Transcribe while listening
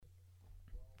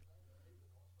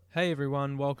Hey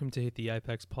everyone, welcome to Hit the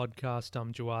Apex podcast.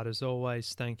 I'm Jawad as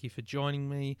always. Thank you for joining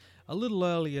me. A little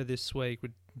earlier this week,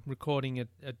 we're recording it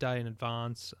a day in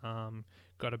advance.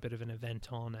 Got a bit of an event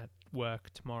on at work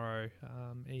tomorrow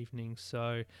evening,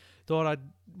 so thought I'd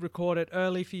record it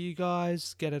early for you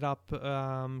guys, get it up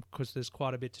because there's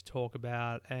quite a bit to talk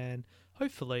about, and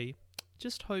hopefully,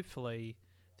 just hopefully,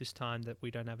 this time that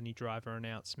we don't have any driver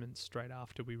announcements straight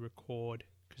after we record,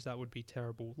 because that would be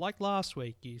terrible. Like last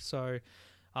week,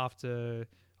 after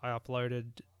I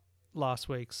uploaded last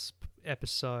week's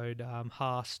episode,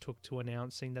 Haas took to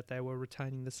announcing that they were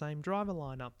retaining the same driver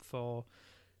lineup for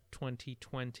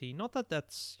 2020. Not that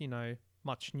that's,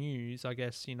 much news. I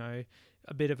guess, a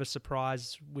bit of a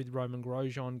surprise with Romain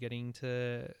Grosjean getting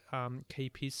to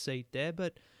keep his seat there,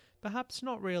 but perhaps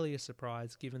not really a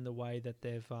surprise given the way that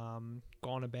they've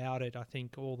gone about it. I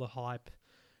think all the hype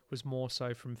was more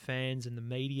so from fans and the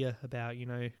media about,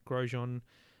 Grosjean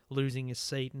losing his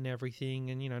seat and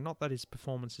everything, and not that his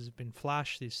performances have been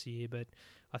flash this year, but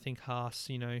I think Haas,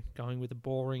 going with a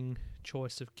boring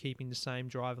choice of keeping the same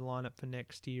driver lineup for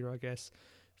next year, I guess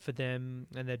for them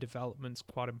and their development's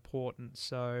quite important.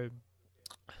 So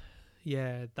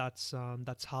yeah, that's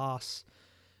Haas,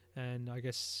 and I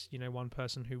guess one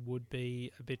person who would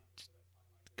be a bit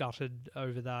gutted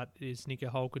over that is Nico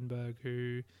Hülkenberg,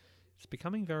 who is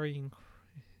becoming very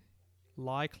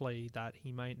likely that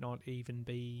he might not even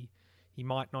be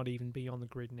on the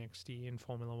grid next year in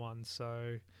Formula One.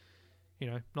 So,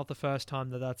 not the first time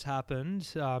that that's happened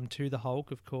to the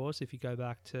Hulk, of course. If you go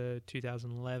back to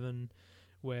 2011,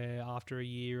 where after a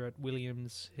year at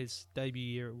Williams, his debut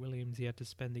year at Williams, he had to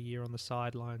spend the year on the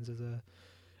sidelines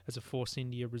as a Force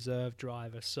India reserve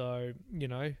driver. So,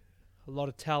 a lot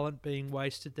of talent being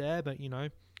wasted there, but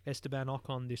Esteban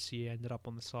Ocon this year ended up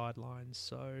on the sidelines.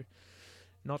 So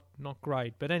not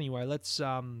great. But anyway, let's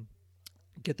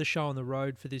get the show on the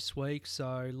road for this week.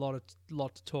 So a lot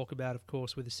to talk about, of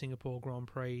course, with the Singapore Grand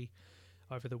Prix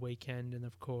over the weekend, and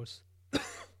of course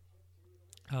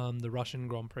the Russian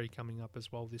Grand Prix coming up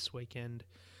as well this weekend.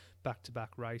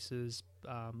 Back-to-back races,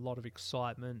 a lot of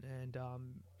excitement, and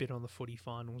bit on the footy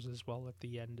finals as well at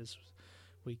the end as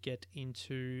we get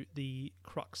into the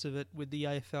crux of it with the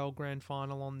AFL Grand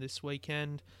Final on this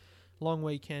weekend. Long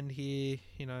weekend here,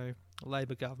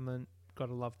 Labor government, got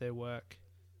to love their work.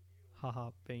 I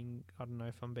don't know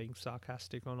if I'm being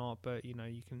sarcastic or not, but you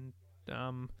can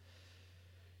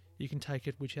take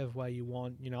it whichever way you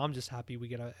want. I'm just happy we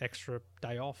get an extra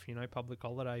day off. Public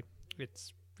holiday.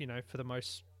 It's for the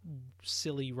most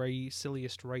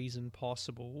silliest reason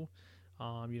possible.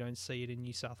 You don't see it in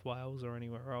New South Wales or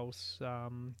anywhere else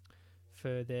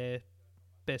for their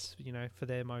best, for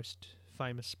their most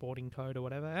famous sporting code or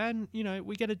whatever. And,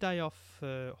 we get a day off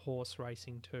for horse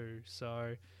racing too.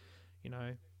 So,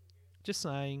 just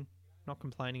saying, not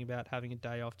complaining about having a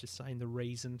day off, just saying the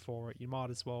reason for it. You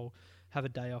might as well have a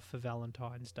day off for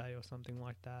Valentine's Day or something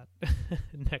like that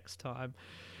next time.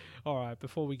 All right,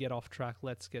 before we get off track,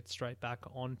 let's get straight back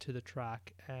onto the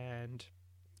track and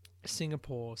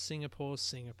Singapore.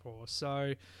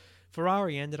 So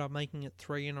Ferrari ended up making it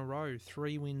 3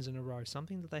 wins in a row,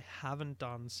 something that they haven't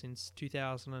done since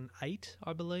 2008,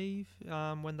 I believe,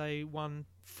 when they won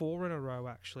 4 in a row,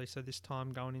 actually. So this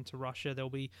time going into Russia, they'll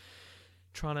be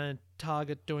trying to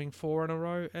target doing 4 in a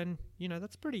row, and,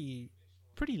 that's pretty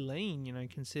lean,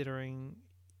 considering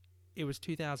it was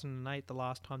 2008 the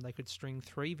last time they could string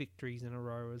 3 victories in a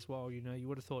row as well. You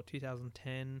would have thought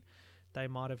 2010 they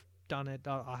might have done it.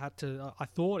 I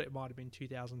thought it might have been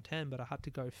 2010, but I had to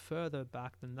go further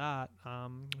back than that.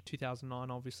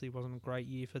 2009 obviously wasn't a great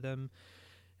year for them,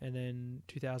 and then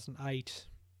 2008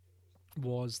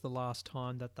 was the last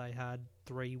time that they had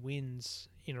 3 wins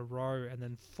in a row, and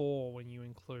then 4 when you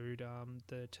include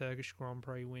the Turkish Grand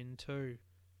Prix win too.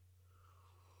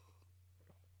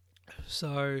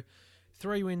 So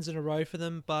 3 wins in a row for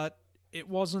them, but it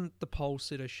wasn't the pole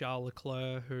sitter Charles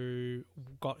Leclerc who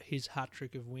got his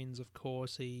hat-trick of wins, of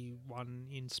course. He won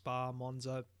in Spa,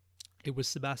 Monza. It was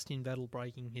Sebastian Vettel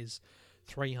breaking his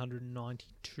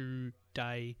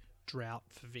 392-day drought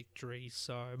for victory.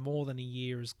 So more than a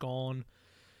year is gone,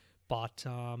 but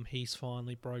he's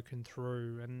finally broken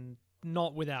through, and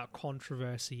not without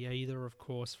controversy either. Of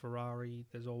course, Ferrari,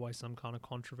 there's always some kind of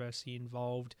controversy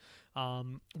involved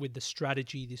with the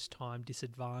strategy this time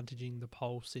disadvantaging the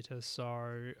pole sitter.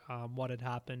 So what had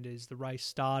happened is the race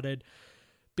started a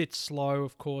bit slow,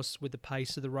 of course, with the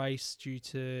pace of the race due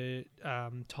to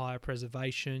tyre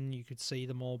preservation. You could see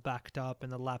them all backed up,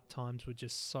 and the lap times were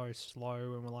just so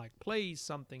slow, and we're like, please,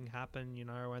 something happen,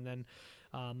 and then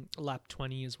lap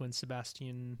 20 is when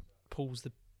Sebastian pulls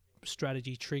the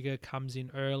strategy trigger, comes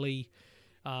in early,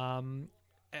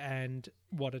 And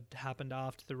what had happened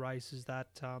after the race is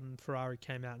that Ferrari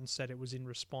came out and said it was in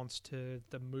response to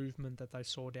the movement that they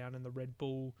saw down in the Red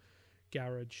Bull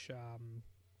garage.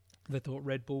 They thought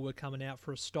Red Bull were coming out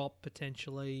for a stop,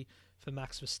 potentially, for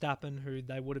Max Verstappen, who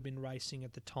they would have been racing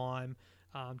at the time,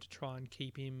 to try and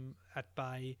keep him at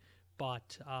bay.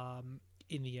 But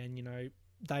in the end,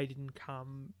 they didn't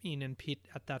come in and pit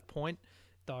at that point,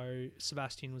 though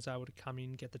Sebastian was able to come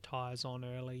in, get the tyres on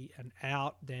early and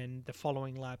out. Then the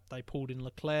following lap, they pulled in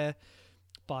Leclerc,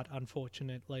 but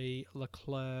unfortunately,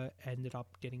 Leclerc ended up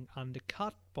getting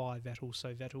undercut by Vettel.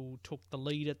 So Vettel took the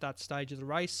lead at that stage of the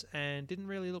race and didn't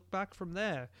really look back from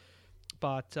there.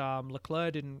 But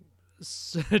Leclerc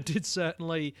did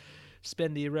certainly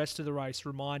spend the rest of the race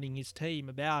reminding his team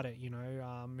about it.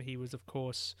 He was, of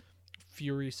course,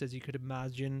 furious as you could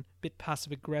imagine, a bit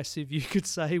passive aggressive, you could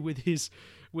say, with his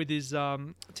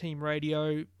team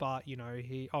radio. But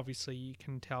he obviously,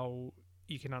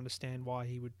 you can understand why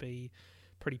he would be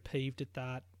pretty peeved at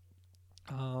that,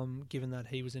 given that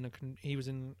he was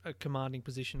in a commanding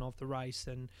position of the race.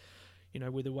 And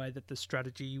with the way that the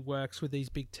strategy works with these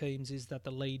big teams is that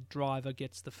the lead driver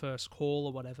gets the first call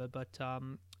or whatever. But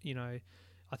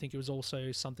I think it was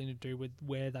also something to do with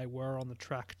where they were on the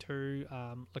track too.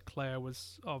 Leclerc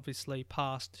was obviously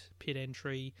past pit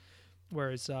entry,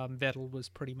 whereas Vettel was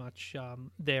pretty much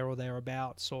there or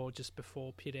thereabouts, or just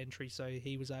before pit entry, so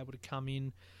he was able to come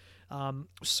in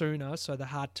sooner, so they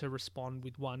had to respond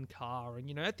with one car.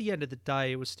 And at the end of the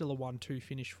day, it was still a 1-2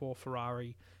 finish for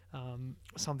Ferrari,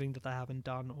 something that they haven't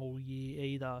done all year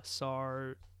either.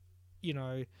 So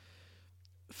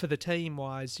for the team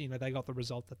wise, they got the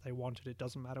result that they wanted. It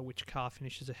doesn't matter which car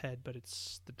finishes ahead, but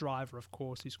it's the driver, of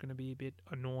course, who's going to be a bit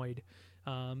annoyed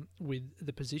with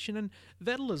the position. And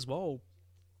Vettel as well,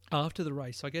 after the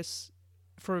race, I guess,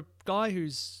 for a guy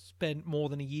who's spent more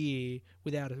than a year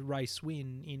without a race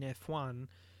win in F1,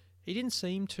 he didn't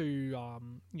seem too,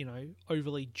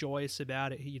 overly joyous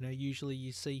about it. Usually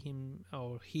you see him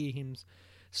or hear him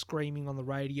screaming on the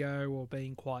radio or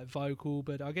being quite vocal,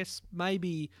 but I guess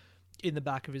maybe in the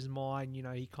back of his mind,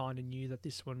 he kind of knew that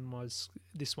this one was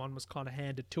kind of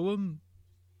handed to him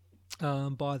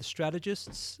by the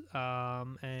strategists,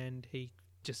 and he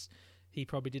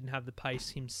probably didn't have the pace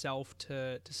himself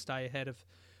to stay ahead of,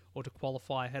 or to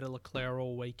qualify ahead of Leclerc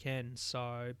all weekend.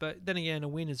 So, but then again, a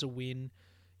win is a win.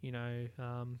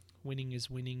 Winning is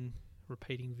winning.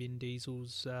 Repeating Vin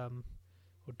Diesel's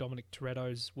or Dominic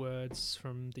Toretto's words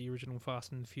from the original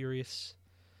Fast and Furious.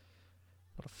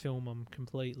 Not a film I'm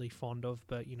completely fond of,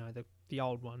 but the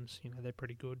old ones, they're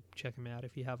pretty good. Check them out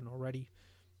if you haven't already.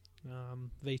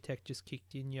 VTech just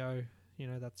kicked in, yo.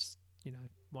 That's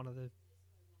one of the,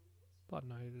 I don't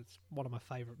know, it's one of my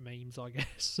favourite memes, I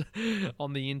guess,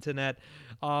 on the internet.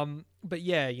 But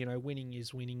yeah, winning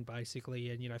is winning, basically.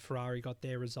 And, Ferrari got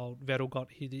their result. Vettel got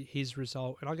his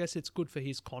result. And I guess it's good for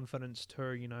his confidence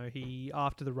too. He,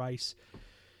 after the race,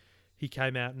 he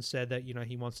came out and said that,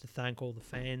 he wants to thank all the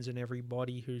fans and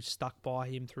everybody who's stuck by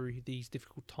him through these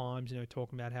difficult times,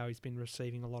 talking about how he's been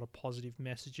receiving a lot of positive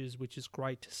messages, which is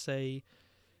great to see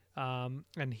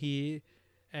and hear.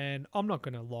 And I'm not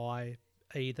going to lie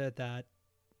either, that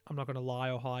I'm not going to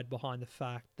lie or hide behind the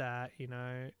fact that,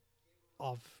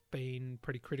 I've been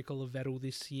pretty critical of Vettel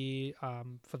this year,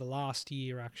 for the last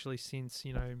year actually, since,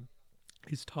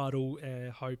 his title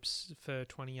hopes for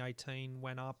 2018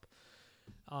 went up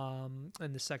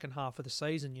in the second half of the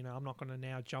season. I'm not going to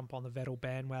now jump on the Vettel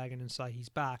bandwagon and say he's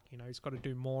back. He's got to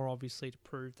do more, obviously, to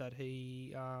prove that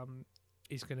he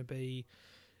is going to be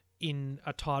in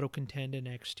a title contender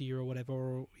next year or whatever,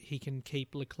 or he can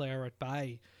keep Leclerc at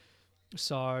bay.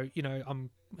 So, I'm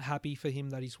happy for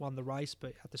him that he's won the race,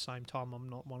 but at the same time, I'm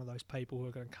not one of those people who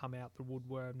are going to come out the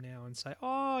woodworm now and say,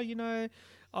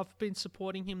 I've been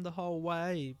supporting him the whole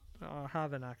way. I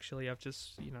haven't actually. I've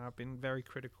just, I've been very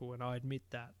critical, and I admit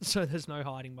that. So there's no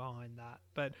hiding behind that.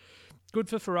 But good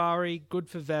for Ferrari, good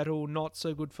for Vettel, not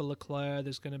so good for Leclerc.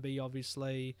 There's going to be,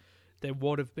 obviously, there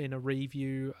would have been a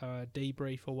review, a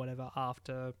debrief or whatever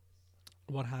after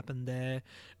what happened there.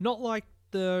 Not like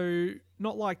the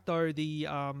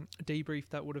debrief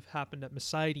that would have happened at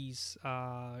Mercedes.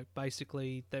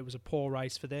 Basically, there was a poor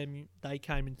race for them. They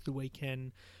came into the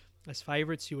weekend as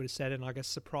favourites, you would have said, and I guess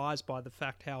surprised by the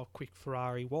fact how quick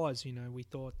Ferrari was. We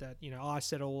thought that, I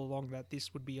said all along that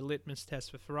this would be a litmus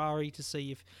test for Ferrari to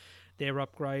see if their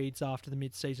upgrades after the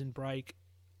mid-season break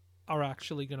are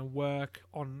actually going to work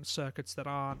on circuits that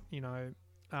aren't,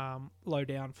 low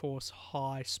downforce,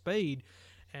 high speed.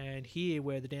 And here,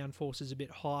 where the downforce is a bit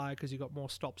higher because you've got more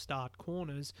stop-start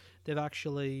corners, they've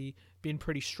actually been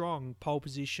pretty strong. Pole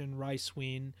position, race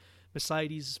win.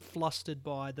 Mercedes flustered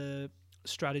by the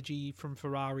strategy from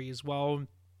Ferrari as well.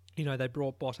 You know, they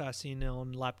brought Bottas in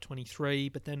on lap 23,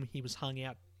 but then he was hung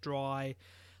out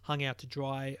to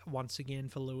dry once again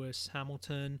for Lewis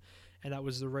Hamilton, and that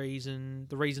was the reason.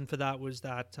 The reason for that was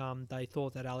that they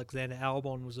thought that Alexander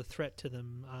Albon was a threat to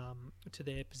them, to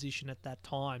their position at that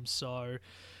time. So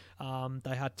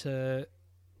they had to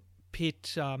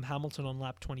pit Hamilton on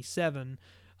lap 27,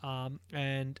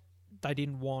 and they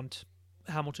didn't want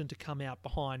Hamilton to come out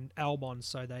behind Albon,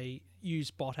 so they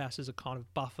used Bottas as a kind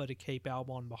of buffer to keep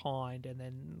Albon behind and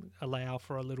then allow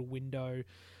for a little window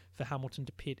for Hamilton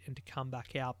to pit and to come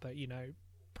back out. But, you know,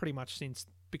 pretty much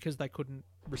because they couldn't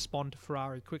respond to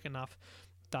Ferrari quick enough,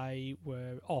 they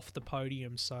were off the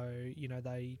podium. So, you know,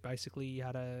 they basically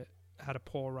had a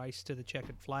poor race to the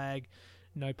checkered flag.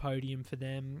 No podium for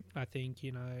them. I think,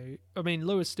 you know, I mean,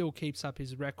 Lewis still keeps up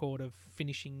his record of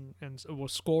finishing or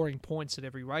scoring points at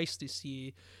every race this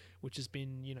year, which has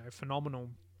been, you know, phenomenal.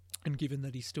 And given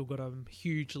that he's still got a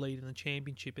huge lead in the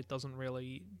championship, it doesn't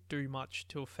really do much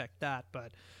to affect that.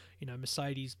 But, you know,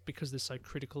 Mercedes, because they're so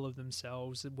critical of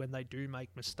themselves, when they do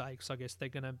make mistakes, I guess they're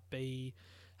going to be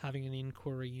having an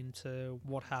inquiry into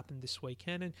what happened this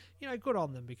weekend. And, you know, good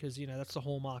on them, because, you know, that's the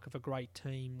hallmark of a great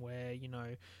team where, you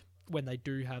know, when they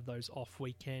do have those off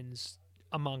weekends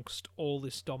amongst all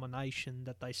this domination,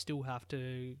 that they still have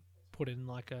to put in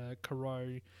like a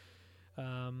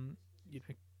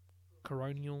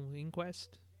coronial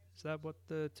inquest. Is that what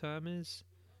the term is?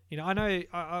 You know, I know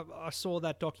I saw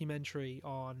that documentary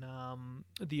on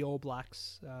the All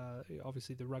Blacks.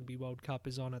 Obviously, the Rugby World Cup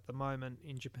is on at the moment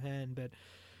in Japan, but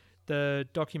the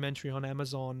documentary on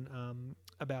Amazon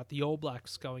about the All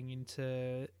Blacks going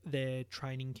into their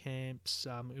training camps.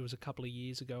 It was a couple of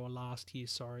years ago, or last year,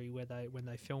 sorry, when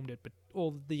they filmed it. But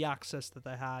all the access that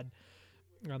they had,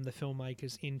 the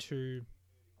filmmakers, into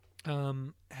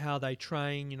how they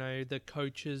train, you know, the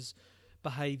coaches'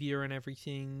 behaviour and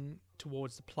everything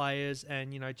towards the players,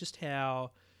 and, you know, just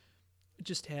how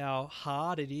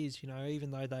hard it is, you know, even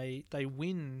though they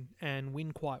win and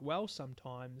win quite well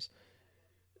sometimes,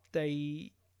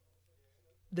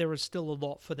 there is still a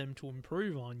lot for them to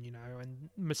improve on, you know, and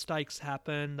mistakes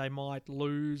happen. They might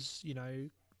lose, you know,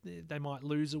 they might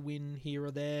lose a win here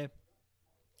or there,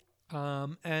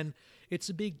 and it's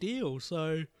a big deal.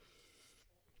 So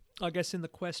I guess in the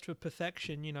quest for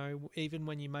perfection, you know, even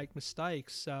when you make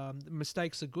mistakes,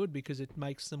 mistakes are good because it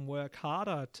makes them work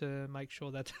harder to make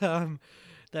sure that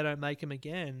they don't make them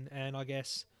again. And I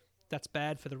guess that's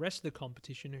bad for the rest of the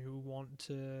competition who want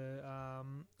to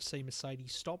see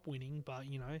Mercedes stop winning. But,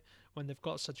 you know, when they've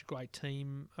got such a great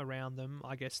team around them,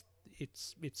 I guess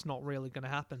it's not really going to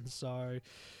happen. So,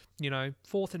 you know,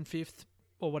 4th and 5th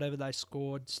or whatever they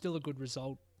scored, still a good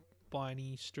result by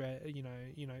any stretch. You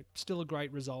know, still a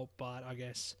great result. But I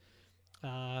guess,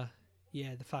 the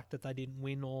fact that they didn't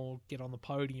win or get on the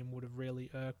podium would have really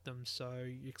irked them. So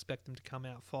you expect them to come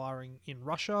out firing in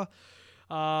Russia.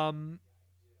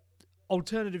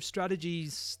 Alternative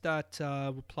strategies that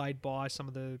were played by some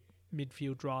of the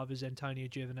midfield drivers, Antonio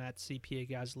Giovinazzi, Pierre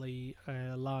Gasly,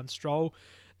 Lance Stroll.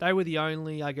 They were the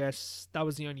only, I guess, that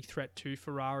was the only threat to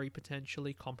Ferrari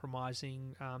potentially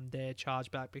compromising their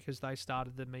chargeback, because they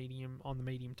started on the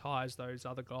medium tyres. Those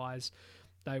other guys,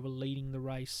 they were leading the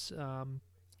race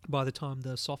by the time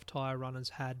the soft tyre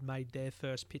runners had made their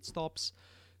first pit stops.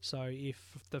 So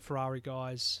if the Ferrari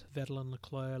guys, Vettel and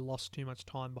Leclerc, lost too much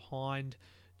time behind,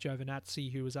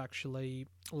 Giovinazzi, who was actually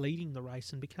leading the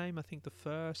race and became, I think, the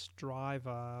first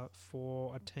driver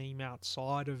for a team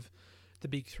outside of the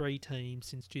big three teams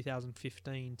since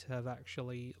 2015 to have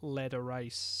actually led a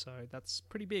race. So that's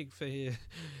pretty big for the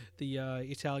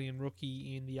Italian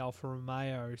rookie in the Alfa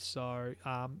Romeo. So,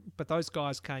 but those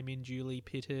guys came in duly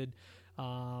pitted,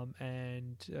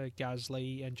 and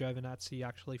Gasly and Giovinazzi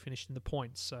actually finished in the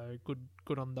points. So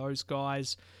good on those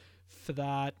guys for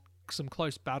that. Some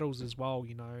close battles as well,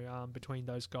 you know, between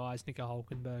those guys. Nico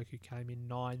Hülkenberg, who came in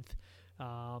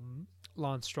 9th.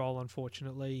 Lance Stroll,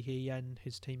 unfortunately, he and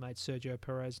his teammate Sergio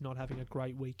Perez not having a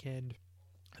great weekend.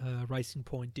 Racing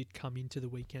Point did come into the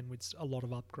weekend with a lot of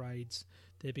upgrades,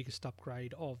 their biggest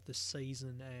upgrade of the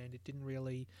season, and it didn't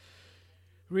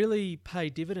really pay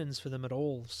dividends for them at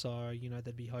all. So, you know,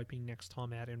 they'd be hoping next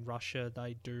time out in Russia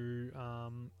they do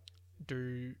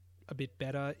a bit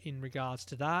better in regards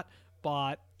to that.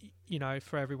 But, you know,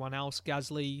 for everyone else,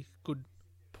 Gasly, good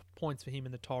points for him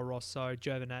in the Toro Rosso,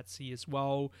 Giovinazzi as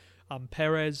well.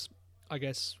 Perez, I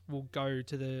guess we'll go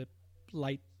to the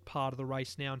late part of the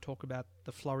race now and talk about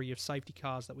the flurry of safety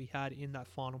cars that we had in that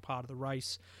final part of the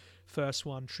race. First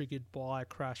one triggered by a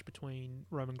crash between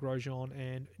Romain Grosjean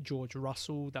and George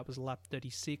Russell. That was lap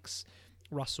 36.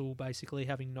 Russell basically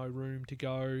having no room to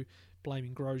go,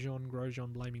 blaming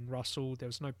Grosjean blaming Russell. There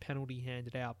was no penalty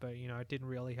handed out, but it didn't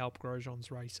really help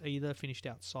Grosjean's race either. Finished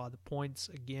outside the points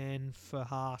again for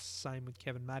Haas, same with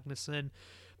Kevin Magnussen.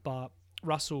 But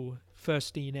Russell,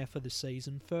 first DNF of the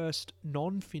season, first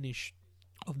non-finish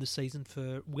of the season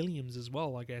for Williams as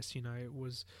well, I guess. It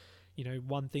was,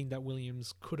 one thing that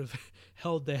Williams could have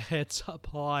held their heads up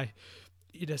high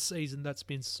in a season that's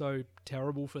been so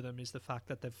terrible for them is the fact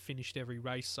that they've finished every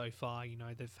race so far.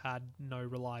 They've had no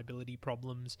reliability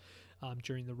problems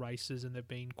during the races, and they've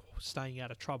been staying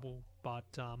out of trouble.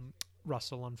 But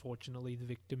Russell, unfortunately, the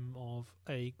victim of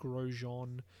a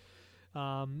Grosjean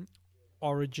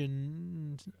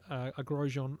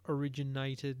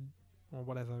originated or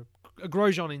whatever, a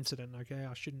Grosjean incident, okay?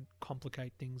 I shouldn't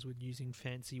complicate things with using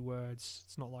fancy words.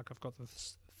 It's not like I've got the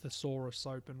thesaurus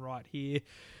open right here,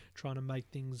 trying to make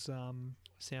things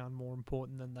sound more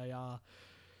important than they are.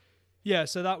 Yeah,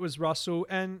 so that was Russell.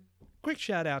 And quick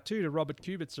shout out too to Robert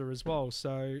Kubica as well.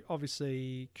 So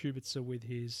obviously Kubica, with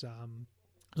his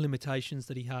limitations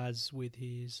that he has with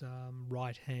his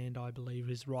right hand, I believe,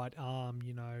 his right arm,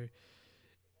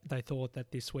 they thought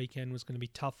that this weekend was going to be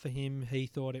tough for him. He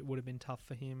thought it would have been tough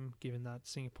for him, given that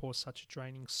Singapore's such a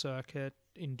draining circuit,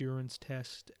 endurance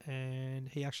test, and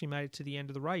he actually made it to the end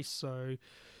of the race. So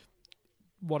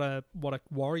what a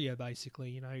warrior,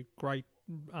 basically. Great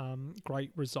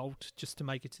result just to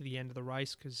make it to the end of the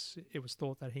race, because it was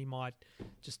thought that he might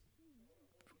just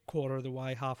quarter of the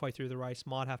way, halfway through the race,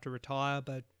 might have to retire,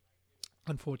 but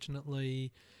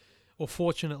fortunately,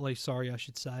 sorry, I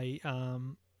should say,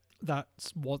 that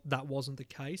wasn't the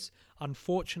case.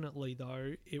 Unfortunately,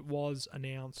 though, it was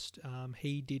announced.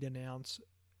 He did announce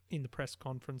in the press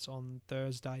conference on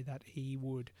Thursday that he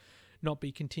would not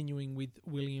be continuing with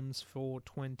Williams for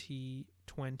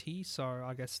 2020. So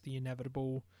I guess the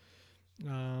inevitable,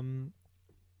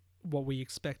 what we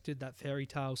expected, that fairy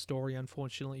tale story,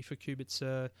 unfortunately for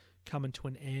Kubica, coming to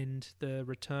an end, the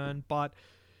return. But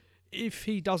if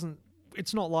he doesn't,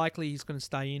 it's not likely he's going to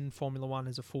stay in Formula One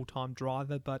as a full-time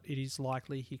driver, but it is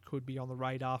likely he could be on the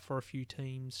radar for a few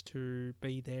teams to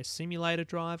be their simulator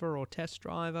driver or test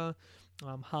driver.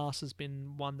 Haas has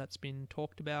been one that's been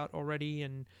talked about already,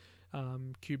 and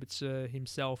Kubica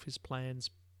himself, his plans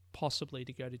possibly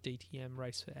to go to DTM,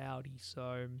 race for Audi.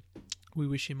 So we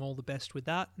wish him all the best with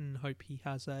that and hope he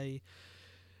has a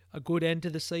good end to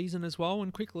the season as well.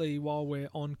 And quickly, while we're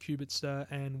on Kubica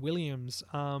and Williams,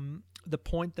 the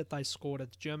point that they scored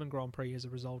at the German Grand Prix as a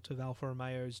result of Alfa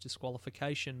Romeo's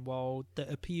disqualification, well,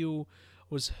 the appeal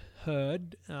was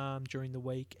heard during the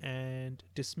week and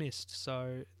dismissed.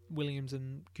 So Williams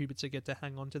and Kubica get to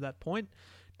hang on to that point.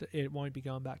 It won't be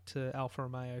going back to Alfa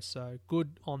Romeo, so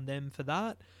good on them for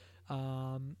that.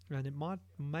 And it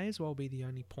may as well be the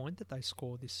only point that they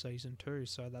score this season too.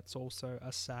 So that's also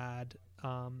a sad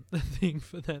thing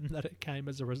for them, that it came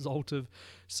as a result of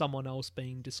someone else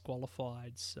being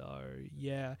disqualified. So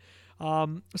yeah,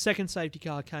 second safety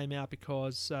car came out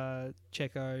because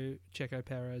Checo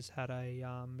Perez had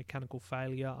a mechanical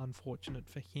failure. Unfortunate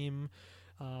for him.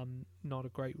 Not a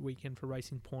great weekend for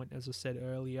Racing Point, as I said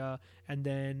earlier. And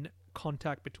then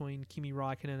contact between Kimi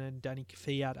Raikkonen and Danny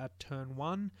Kvyat at turn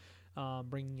 1,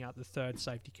 bringing out the third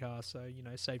safety car. So,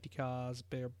 safety cars,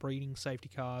 breeding safety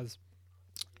cars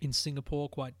in Singapore,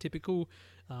 quite typical.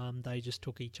 They just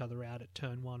took each other out at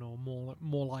turn 1, or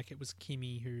more like it was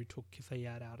Kimi who took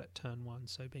Kvyat out at turn 1,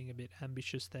 so being a bit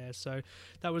ambitious there. So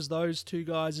that was those two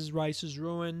guys' races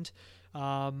ruined.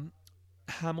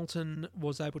 Hamilton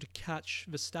was able to catch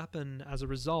Verstappen as a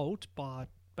result, but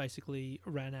basically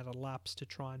ran out of laps to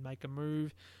try and make a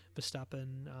move.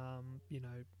 Verstappen,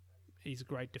 he's a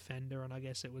great defender, and I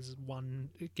guess it was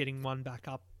getting one back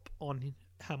up on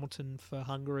Hamilton for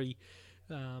Hungary,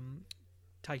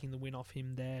 taking the win off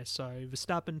him there. So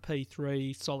Verstappen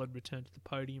P3, solid return to the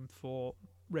podium for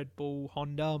Red Bull,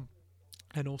 Honda,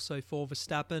 and also for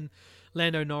Verstappen.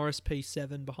 Lando Norris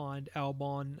P7 behind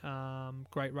Albon.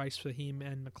 Great race for him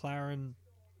and McLaren,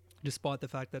 despite the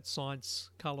fact that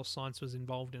Carlos Sainz was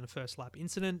involved in a first lap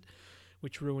incident,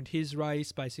 which ruined his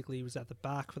race. Basically, he was at the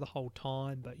back for the whole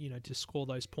time, but to score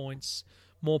those points,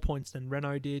 more points than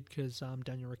Renault did, because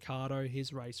Daniel Ricciardo,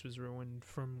 his race was ruined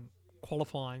from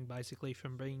qualifying, basically, for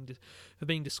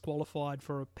being disqualified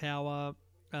for a power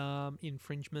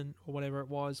infringement or whatever it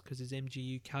was, because his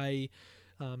MGUK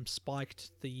spiked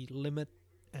the limit,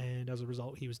 and as a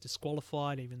result he was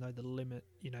disqualified, even though the limit,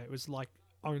 it was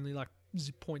only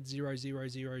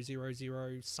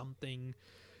 0.00000 something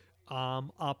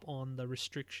up on the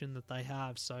restriction that they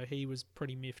have. So he was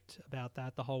pretty miffed about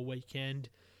that the whole weekend.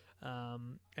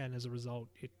 and as a result,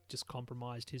 it just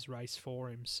compromised his race for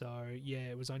him. So, yeah,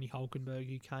 it was only Hulkenberg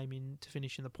who came in to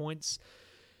finish in the points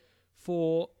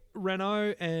for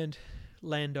Renault, and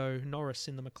Lando Norris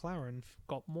in the McLaren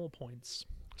got more points.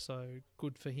 So,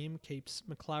 good for him. Keeps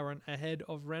McLaren ahead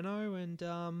of Renault,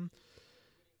 and,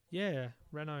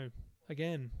 Renault,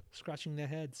 again, scratching their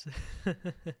heads.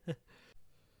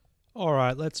 All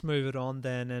right, let's move it on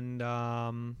then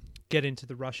and get into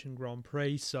the Russian Grand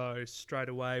Prix. So straight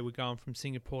away, we're going from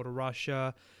Singapore to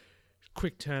Russia.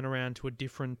 Quick turnaround to a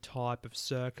different type of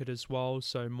circuit as well.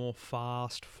 So more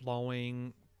fast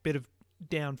flowing, bit of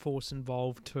downforce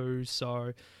involved too.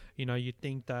 So, you'd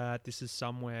think that this is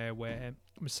somewhere where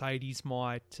Mercedes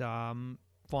might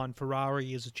find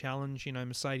Ferrari as a challenge.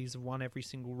 Mercedes have won every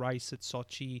single race at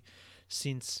Sochi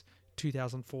since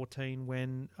 2014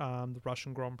 when the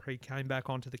Russian Grand Prix came back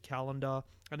onto the calendar.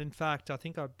 And in fact, I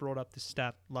think I brought up this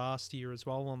stat last year as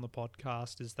well on the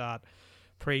podcast, is that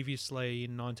previously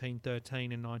in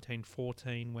 1913 and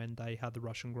 1914 when they had the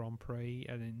Russian Grand Prix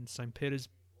and in St.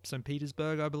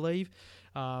 Petersburg, I believe,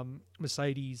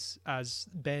 Mercedes as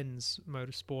Benz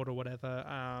Motorsport or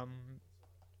whatever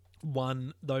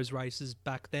won those races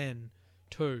back then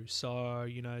too. So,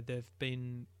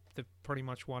 they've pretty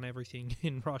much won everything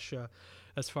in Russia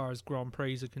as far as Grand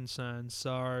Prix are concerned.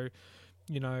 So,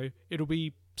 it'll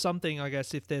be something, I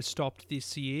guess, if they're stopped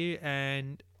this year.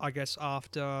 And I guess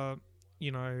after,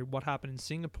 what happened in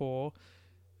Singapore,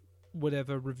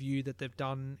 whatever review that they've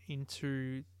done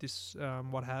into this,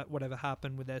 whatever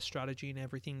happened with their strategy and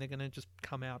everything, they're going to just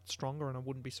come out stronger. And I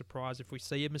wouldn't be surprised if we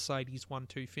see a Mercedes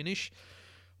 1-2 finish.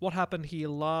 What happened here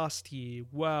last year?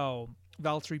 Well,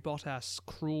 Valtteri Bottas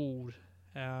crawled.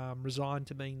 Resigned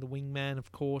to being the wingman,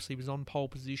 of course. He was on pole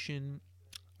position,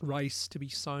 race to be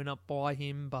sewn up by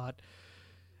him, but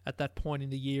at that point in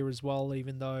the year as well,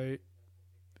 even though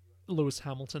Lewis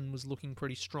Hamilton was looking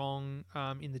pretty strong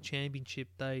in the championship,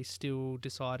 they still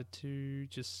decided to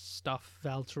just stuff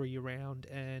Valtteri around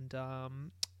and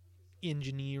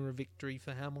engineer a victory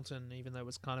for Hamilton, even though it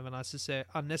was kind of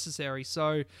unnecessary.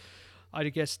 So I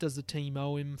guess, does the team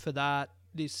owe him for that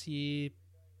this year?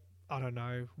 I don't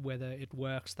know whether it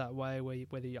works that way,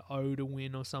 whether you're owed a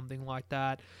win or something like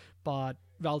that. But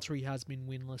Valtteri has been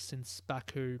winless since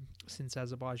Baku, since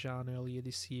Azerbaijan earlier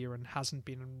this year, and hasn't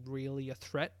been really a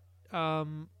threat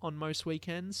on most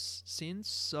weekends since.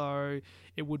 So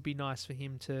it would be nice for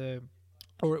him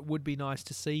it would be nice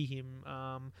to see him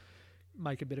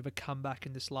make a bit of a comeback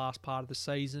in this last part of the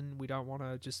season. We don't want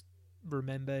to just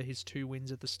remember his 2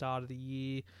 wins at the start of the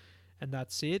year and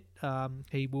that's it.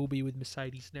 He will be with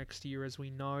Mercedes next year, as we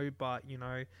know, but,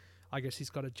 I guess he's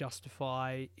got to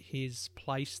justify his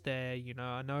place there.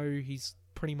 I know he's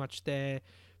pretty much there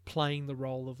playing the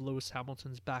role of Lewis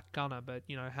Hamilton's back gunner, but,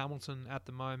 Hamilton at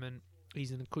the moment, he's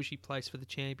in a cushy place for the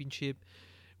championship.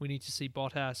 We need to see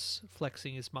Bottas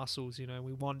flexing his muscles.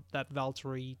 We want that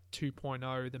Valtteri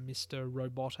 2.0, the Mr.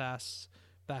 Robotas,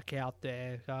 back out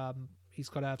there. He's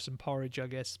got to have some porridge, I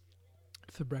guess,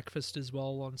 for breakfast as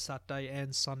well on Saturday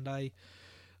and Sunday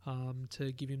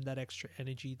to give him that extra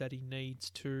energy that he needs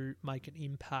to make an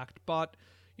impact. But,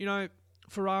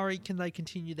 Ferrari, can they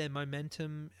continue their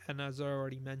momentum? And as I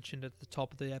already mentioned at the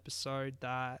top of the episode,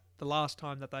 that the last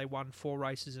time that they won 4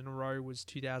 races in a row was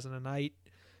 2008.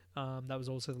 That was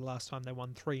also the last time they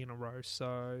won 3 in a row.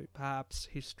 So perhaps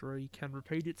history can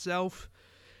repeat itself.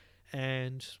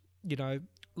 And,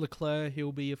 Leclerc,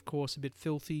 he'll be, of course, a bit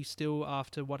filthy still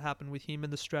after what happened with him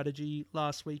and the strategy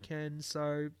last weekend.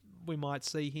 So we might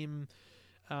see him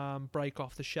break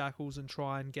off the shackles and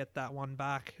try and get that one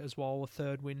back as well, a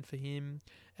 3rd win for him.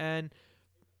 And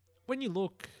when you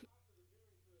look,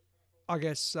 I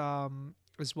guess,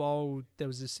 as well, there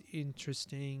was this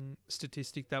interesting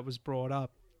statistic that was brought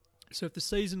up. So if the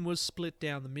season was split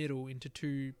down the middle into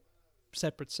 2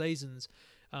 separate seasons,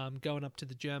 going up to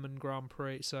the German Grand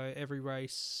Prix, so every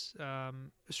race,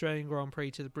 Australian Grand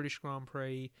Prix to the British Grand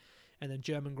Prix, and then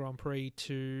German Grand Prix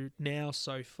to now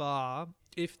so far,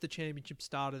 if the championship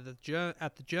started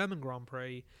at the German Grand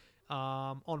Prix,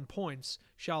 on points,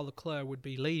 Charles Leclerc would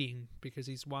be leading because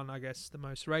he's won, I guess, the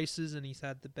most races and he's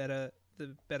had the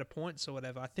better points or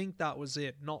whatever. I think that was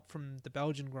it, not from the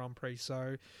Belgian Grand Prix.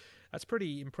 So that's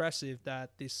pretty impressive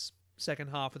that this second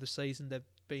half of the season they've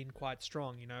been quite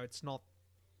strong. It's not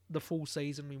the full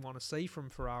season we want to see from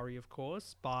Ferrari, of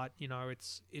course, but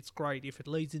it's great if it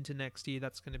leads into next year.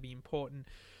 That's going to be important.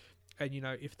 And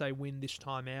if they win this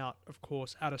time out, of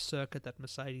course, at a circuit that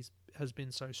Mercedes has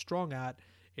been so strong at,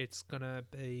 it's going to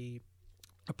be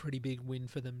a pretty big win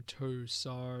for them too.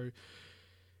 So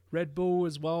Red Bull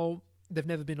as well, they've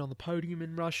never been on the podium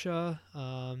in Russia,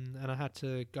 and I had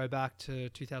to go back to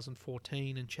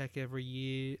 2014 and check every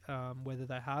year whether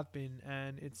they have been.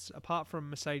 And it's apart from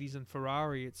Mercedes and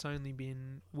Ferrari, it's only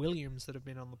been Williams that have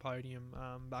been on the podium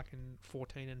back in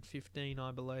 14 and 15,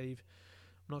 I believe.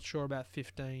 I'm not sure about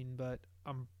 15, but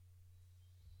I'm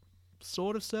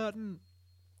sort of certain.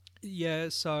 Yeah,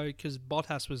 so because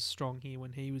Bottas was strong here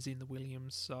when he was in the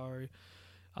Williams, so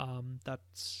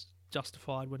that's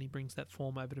justified when he brings that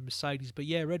form over to Mercedes. But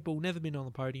yeah, Red Bull never been on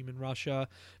the podium in Russia,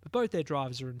 but both their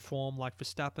drivers are in form. Like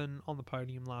Verstappen on the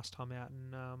podium last time out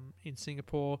in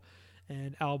Singapore,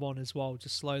 and Albon as well,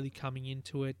 just slowly coming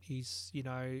into it. He's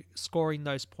scoring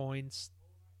those points.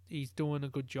 He's doing a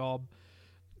good job.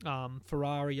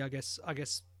 Ferrari, I guess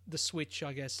the switch,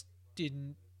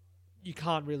 didn't. You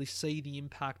can't really see the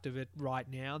impact of it right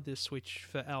now, the switch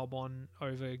for Albon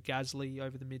over Gasly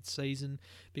over the mid-season,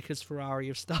 because Ferrari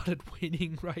have started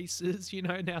winning races.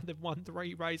 Now they've won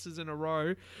 3 races in a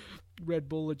row. Red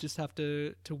Bull would just have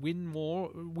to win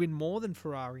more than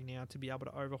Ferrari now to be able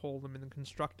to overhaul them in the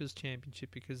Constructors'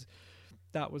 Championship, because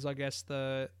that was, I guess,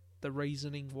 the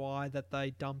reasoning why that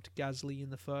they dumped Gasly in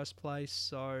the first place.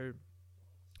 So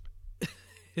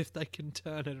if they can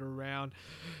turn it around,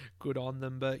 good on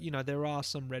them. But, there are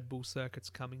some Red Bull circuits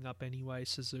coming up anyway,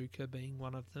 Suzuka being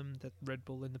one of them, that Red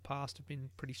Bull in the past have been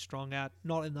pretty strong at.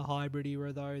 Not in the hybrid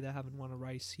era, though. They haven't won a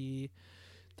race here.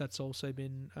 That's also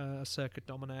been a circuit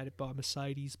dominated by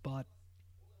Mercedes, but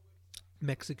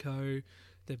Mexico,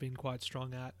 they've been quite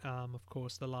strong at. Of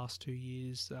course, the last 2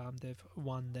 years, they've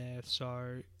won there.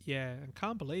 So, yeah, and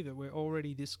can't believe it. We're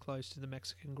already this close to the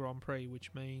Mexican Grand Prix,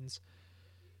 which means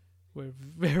we're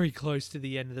very close to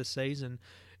the end of the season.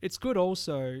 It's good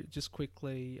also, just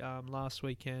quickly, last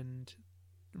weekend,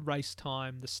 race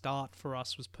time, the start for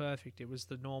us was perfect. It was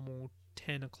the normal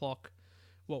 10 o'clock,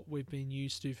 what we've been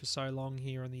used to for so long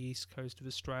here on the east coast of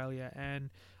Australia. And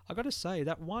I got to say,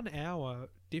 that 1 hour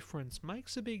difference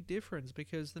makes a big difference,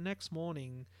 because the next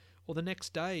morning, or the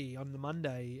next day on the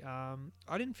Monday,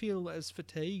 I didn't feel as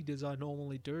fatigued as I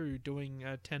normally do doing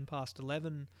a 10 past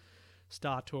 11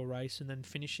 start to a race and then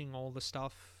finishing all the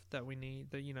stuff that we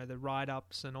need, the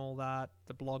write-ups and all that,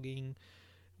 the blogging,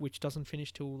 which doesn't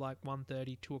finish till like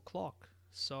 1:30, 2 o'clock.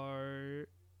 So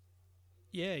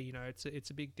yeah, it's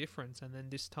a big difference. And then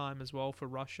this time as well for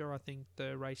Russia, I think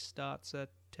the race starts at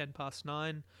 10 past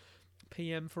 9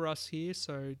 p.m. for us here,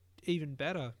 so even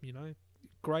better.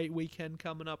 Great weekend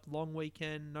coming up, long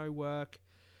weekend, no work.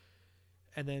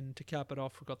 And then to cap it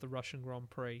off, we've got the Russian Grand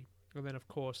Prix. And then, of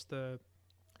course, the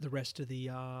rest of the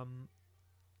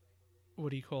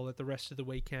the rest of the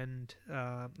weekend,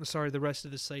 the rest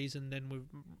of the season, then with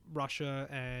Russia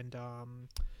and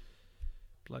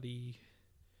bloody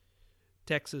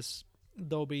Texas,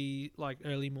 there'll be like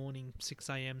early morning 6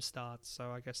 a.m. starts,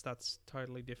 so I guess that's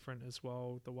totally different as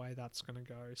well, the way that's going to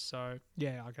go. So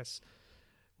yeah, I guess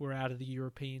we're out of the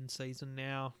European season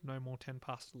now. No more 10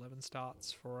 past 11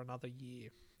 starts for another year.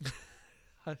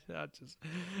 I just,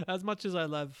 as much as I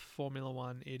love Formula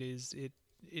One, it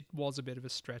was a bit of a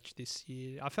stretch this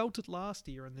year. I felt it last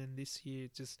year, and then this year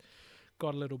it just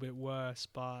got a little bit worse.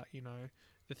 But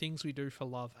the things we do for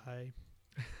love, hey.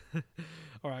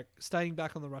 All right, staying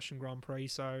back on the Russian Grand Prix.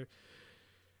 So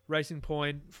Racing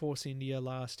Point, Force India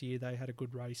last year, they had a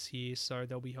good race here. So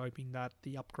they'll be hoping that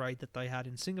the upgrade that they had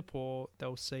in Singapore,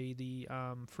 they'll see the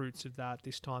fruits of that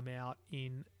this time out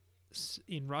in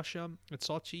Russia at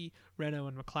Sochi. Renault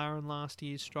and McLaren last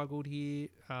year struggled here.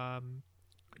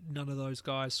 None of those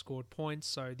guys scored points,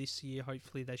 so this year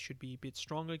hopefully they should be a bit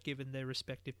stronger, given their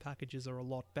respective packages are a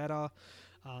lot better.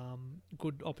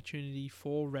 Good opportunity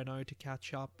for Renault to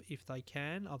catch up if they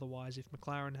can. Otherwise, if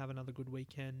McLaren have another good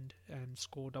weekend and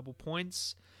score double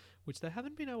points, which they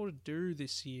haven't been able to do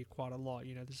this year quite a lot.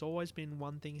 There's always been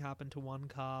one thing happen to one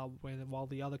car while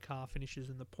the other car finishes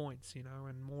in the points,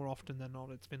 and more often than not,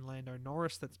 it's been Lando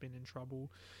Norris that's been in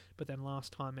trouble. But then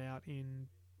last time out in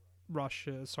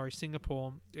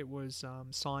Singapore, it was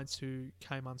Sainz who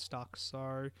came unstuck.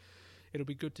 So it'll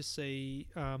be good to see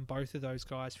both of those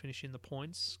guys finish in the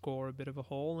points, score a bit of a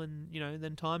haul, and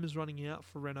then time is running out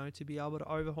for Renault to be able to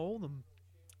overhaul them.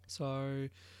 So,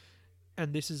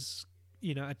 and this is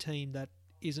a team that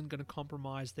isn't going to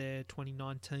compromise their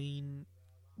 2019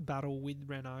 battle with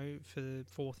Renault for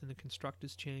fourth in the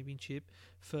Constructors' Championship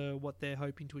for what they're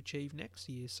hoping to achieve next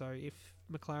year. So if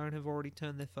McLaren have already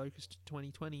turned their focus to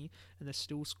 2020 and they're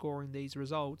still scoring these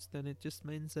results, then it just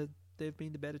means that they've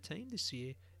been the better team this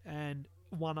year and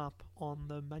one up on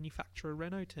the manufacturer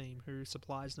Renault team who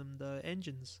supplies them the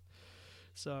engines.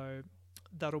 So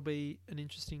that'll be an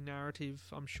interesting narrative,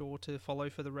 I'm sure, to follow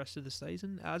for the rest of the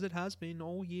season, as it has been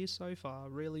all year so far.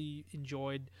 Really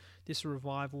enjoyed this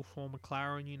revival for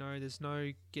McLaren. There's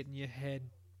no getting your head,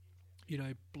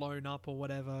 blown up or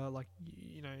whatever, like,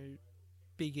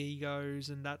 big egos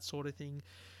and that sort of thing.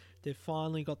 They've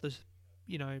finally got the,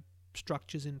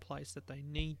 structures in place that they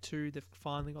need to. They've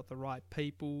finally got the right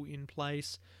people in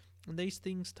place. And these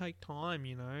things take time,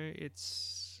 It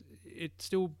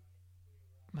still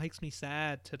makes me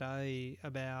sad today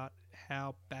about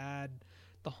how bad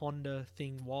the Honda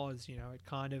thing was. It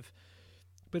kind of,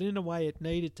 but in a way it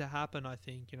needed to happen, I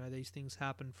think. These things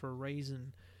happen for a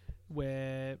reason,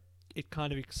 where it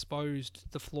kind of exposed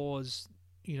the flaws,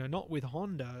 not with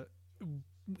Honda,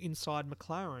 inside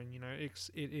McLaren.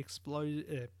 It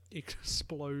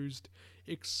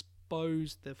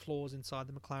exposed the flaws inside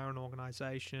the McLaren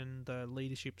organisation, the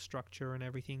leadership structure and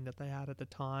everything that they had at the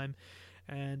time.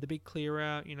 And the big clear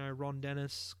out, Ron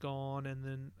Dennis gone, and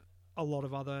then a lot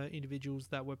of other individuals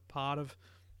that were part of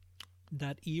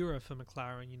that era for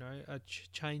McLaren. A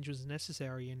change was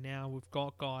necessary, and now we've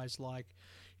got guys like,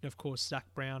 of course, Zach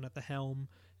Brown at the helm.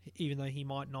 Even though he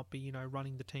might not be,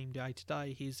 running the team day to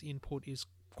day, his input is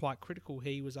quite critical.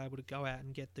 He was able to go out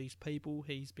and get these people.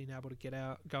 He's been able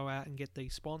to go out and get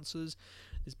these sponsors.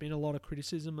 There's been a lot of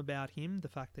criticism about him, the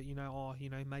fact that,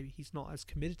 maybe he's not as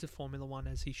committed to Formula One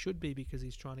as he should be, because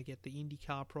he's trying to get the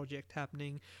IndyCar project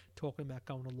happening, talking about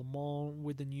going to Le Mans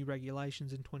with the new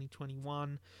regulations in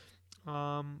 2021.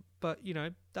 But,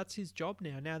 that's his job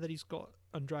now that he's got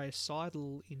Andreas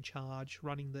Seidel in charge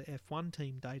running the F1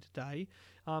 team day to day.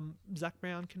 Zach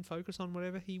Brown can focus on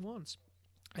whatever he wants.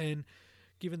 And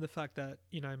given the fact that,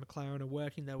 McLaren are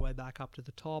working their way back up to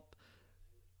the top,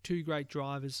 two great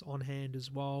drivers on hand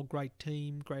as well, great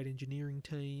team, great engineering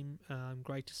team,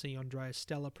 great to see Andreas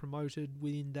Stella promoted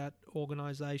within that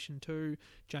organisation too,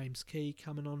 James Key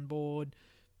coming on board.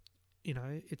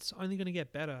 It's only going to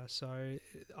get better, so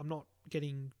I'm not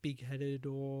getting big-headed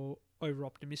or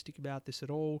over-optimistic about this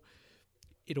at all.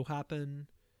 It'll happen.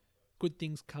 Good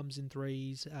things comes in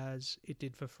threes, as it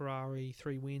did for Ferrari,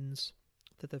 3 wins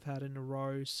that they've had in a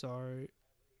row. So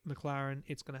McLaren,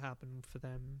 it's going to happen for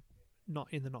them, not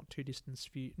in the not too distant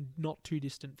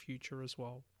future as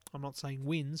well. I'm not saying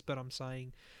wins, but I'm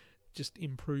saying just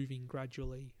improving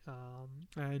gradually.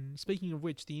 And speaking of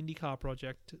which, the IndyCar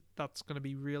project, that's going to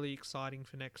be really exciting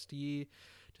for next year,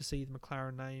 to see the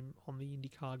McLaren name on the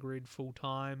IndyCar grid full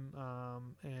time.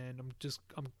 And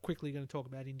I'm quickly going to talk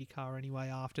about IndyCar anyway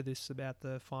after this, about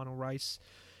the final race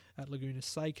at Laguna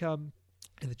Seca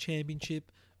in the championship.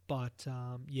 But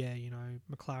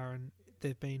McLaren,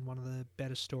 they've been one of the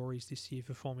better stories this year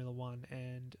for Formula One,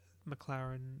 and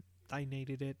McLaren, they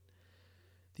needed it.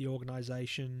 The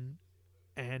organisation,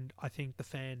 and I think the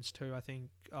fans too. I think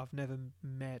I've never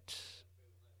met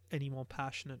any more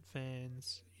passionate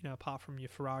fans, apart from your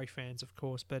Ferrari fans, of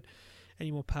course, but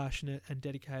any more passionate and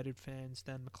dedicated fans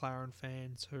than McLaren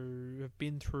fans, who have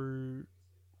been through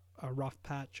a rough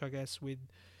patch, I guess, with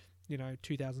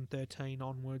 2013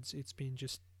 onwards. It's been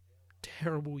just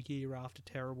terrible year after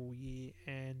terrible year,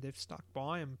 and they've stuck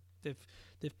by them.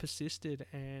 They've persisted,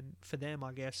 and for them,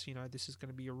 I guess, this is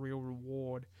going to be a real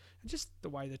reward. And just the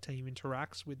way the team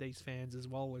interacts with these fans as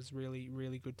well is really,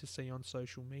 really good to see on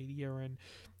social media and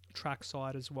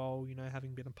trackside as well,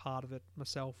 having been a part of it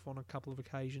myself on a couple of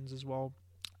occasions as well.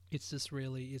 It's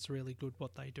really good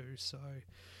what they do. So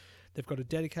they've got a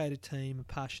dedicated team, a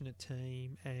passionate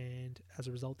team, and as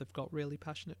a result, they've got really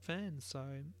passionate fans. So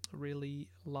I really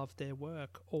love their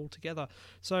work altogether.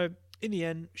 So in the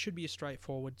end, should be a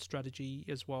straightforward strategy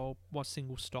as well. One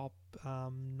single stop.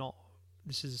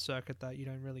 This is a circuit that you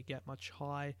don't really get much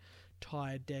high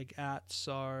tyre deg at.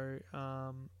 So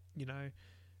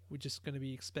we're just going to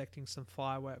be expecting some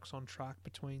fireworks on track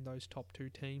between those top two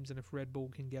teams, and if Red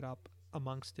Bull can get up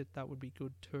amongst it, that would be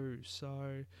good too.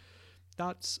 So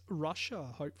that's Russia.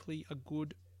 Hopefully a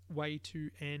good way to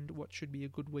end what should be a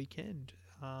good weekend,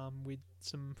 with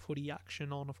some footy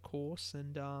action on, of course,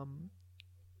 and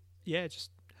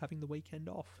just having the weekend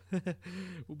off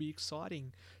will be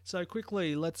exciting. So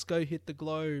quickly, let's go hit the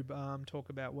globe, talk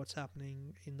about what's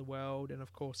happening in the world, and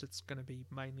of course it's going to be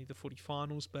mainly the footy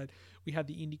finals, but we had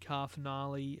the IndyCar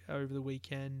finale over the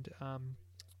weekend,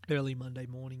 early Monday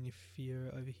morning if you're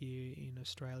over here in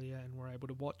Australia and were able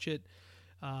to watch it.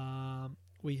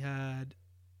 We had,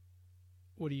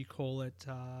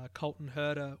 Colton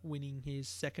Herta winning his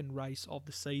second race of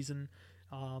the season.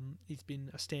 He's been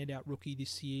a standout rookie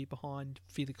this year behind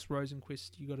Felix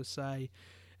Rosenqvist, you got to say,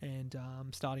 and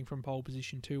starting from pole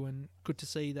position too. And good to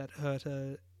see that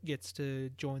Herta gets to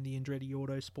join the Andretti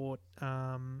Autosport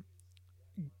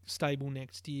stable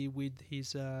next year with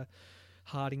his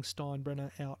Harding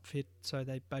Steinbrenner outfit, so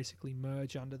they basically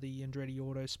merge under the Andretti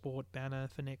Autosport banner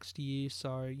for next year.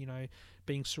 So,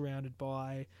 being surrounded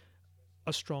by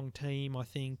a strong team, I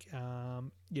think,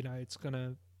 it's going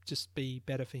to just be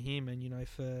better for him and,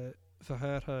 for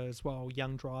Herta as well,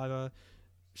 young driver,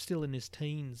 still in his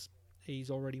teens.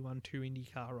 He's already won 2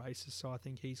 IndyCar races, so I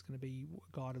think he's going to be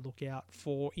a guy to look out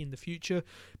for in the future.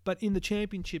 But in the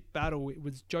championship battle, it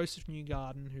was Joseph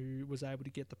Newgarden who was able to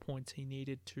get the points he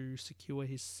needed to secure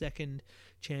his second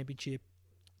IndyCar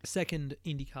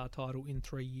title in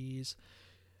 3 years.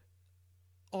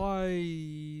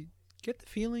 I get the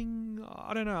feeling,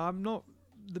 I don't know, I'm not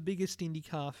the biggest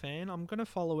IndyCar fan. I'm going to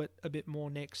follow it a bit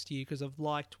more next year because I've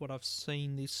liked what I've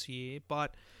seen this year,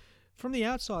 but from the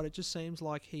outside, it just seems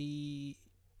like he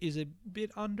is a bit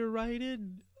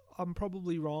underrated. I'm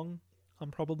probably wrong,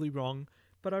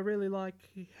 but I really like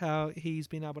how he's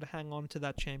been able to hang on to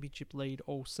that championship lead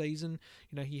all season.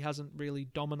 He hasn't really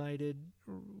dominated,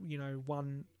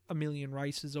 won a million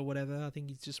races or whatever. I think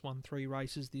he's just won 3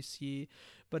 races this year,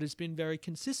 but it's been very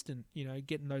consistent,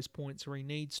 getting those points where he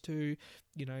needs to.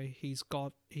 He's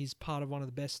part of one of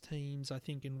the best teams, I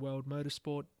think, in world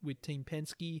motorsport with Team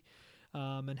Penske.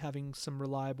 And having some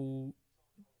reliable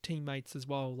teammates as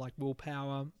well, like Will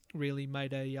Power, really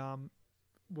made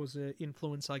was an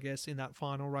influence, I guess, in that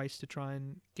final race to try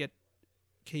and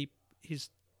keep his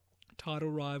title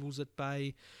rivals at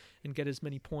bay and get as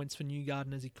many points for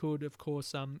Newgarden as he could. Of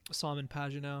course, Simon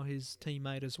Pagenaud, his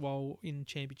teammate as well, in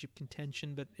championship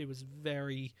contention, but it was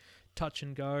very touch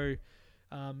and go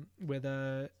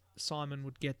whether Simon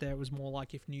would get there. It was more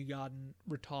like if Newgarden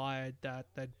retired, that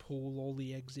they'd pull all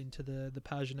the eggs into the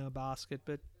Pagenaud basket.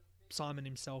 But Simon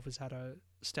himself has had a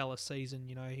stellar season.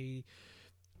 He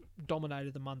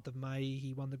dominated the month of May.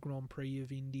 He won the Grand Prix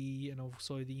of Indy and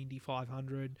also the Indy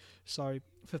 500. So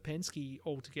for Penske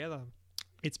altogether,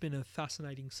 it's been a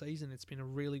fascinating season. It's been a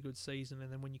really good season.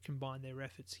 And then when you combine their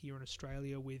efforts here in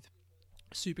Australia with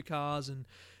Supercars and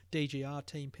DGR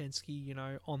Team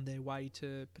Penske, on their way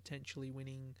to potentially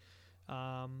winning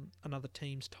another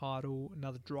team's title,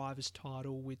 another driver's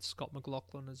title with Scott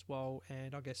McLaughlin as well,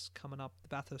 and I guess coming up the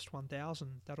Bathurst 1000,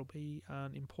 that'll be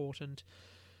an important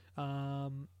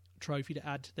trophy to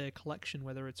add to their collection,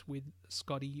 whether it's with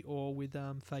Scotty or with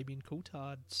Fabian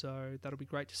Coulthard, so that'll be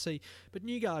great to see. But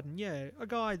Newgarden, yeah, a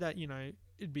guy that,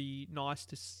 it'd be nice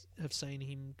to have seen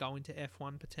him go into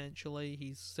F1 potentially.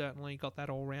 He's certainly got that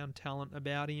all-round talent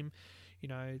about him.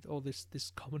 All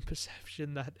this common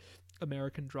perception that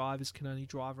American drivers can only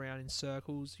drive around in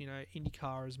circles.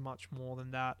 IndyCar is much more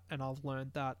than that, and I've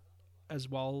learned that as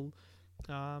well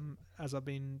as I've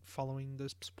been following the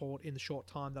sport in the short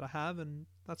time that I have, and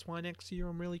that's why next year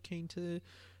I'm really keen to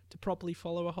properly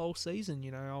follow a whole season.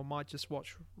 I might just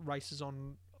watch races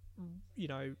on,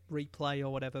 replay or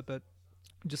whatever, but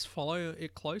just follow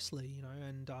it closely,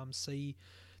 and see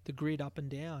the grid up and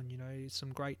down.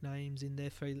 Some great names in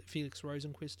there. Felix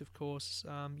Rosenqvist, of course,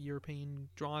 European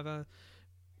driver,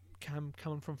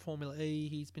 coming from Formula E.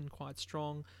 He's been quite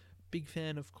strong. Big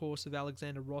fan, of course, of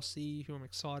Alexander Rossi, who I'm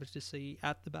excited to see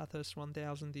at the Bathurst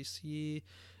 1000 this year.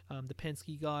 The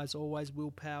Penske guys, always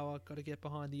Will Power, got to get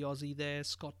behind the Aussie there.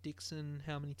 Scott Dixon,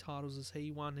 how many titles has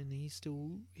he won? And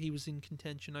he was in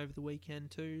contention over the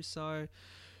weekend too. So,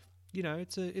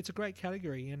 it's a great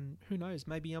category, and who knows,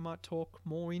 maybe I might talk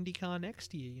more IndyCar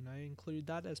next year, include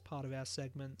that as part of our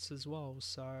segments as well.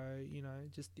 So,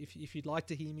 just if you'd like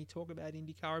to hear me talk about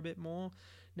IndyCar a bit more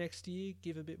next year,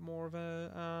 give a bit more of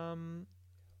a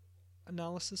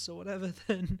analysis or whatever,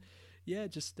 then yeah,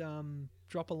 just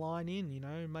drop a line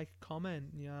in, make a comment,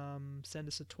 send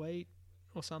us a tweet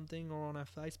or something, or on our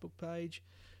Facebook page.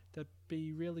 That'd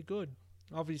be really good.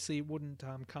 Obviously, it wouldn't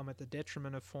come at the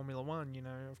detriment of Formula One,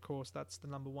 of course, that's the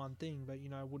number one thing, but,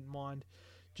 I wouldn't mind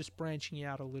just branching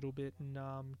out a little bit and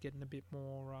getting a bit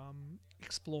more,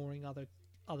 exploring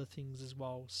other things as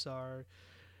well. So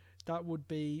that would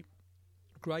be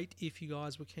great if you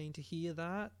guys were keen to hear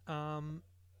that.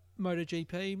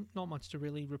 MotoGP, not much to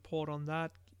really report on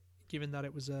that, given that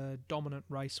it was a dominant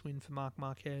race win for Marc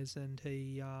Marquez, and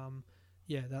he...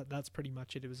 that's pretty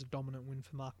much it. It was a dominant win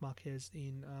for Marc Marquez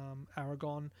in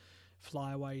Aragon.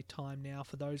 Flyaway time now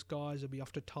for those guys. They'll be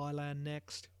off to Thailand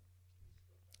next.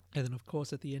 And then, of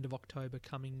course, at the end of October,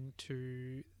 coming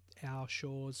to our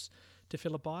shores to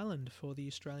Phillip Island for the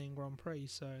Australian Grand Prix.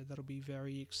 So that'll be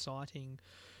very exciting.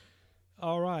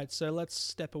 All right, so let's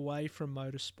step away from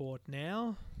motorsport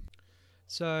now.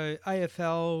 So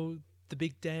AFL, the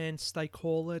big dance, they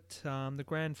call it. The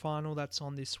grand final, that's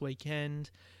on this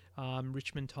weekend.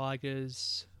 Richmond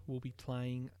Tigers will be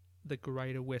playing the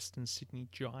Greater Western Sydney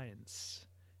Giants.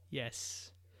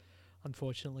 Yes.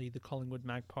 Unfortunately, the Collingwood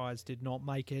Magpies did not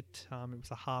make it. It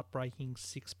was a heartbreaking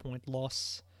 6-point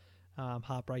loss.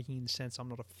 Heartbreaking in the sense I'm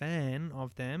not a fan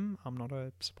of them. I'm not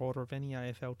a supporter of any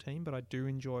AFL team, but I do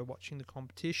enjoy watching the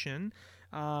competition.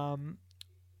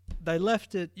 They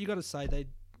left it, you got to say,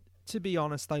 to be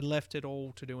honest, they left it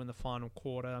all to do in the final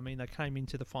quarter. I mean, they came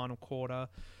into the final quarter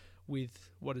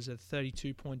with,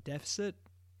 32-point deficit.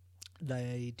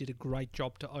 They did a great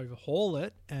job to overhaul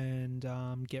it and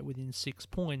get within 6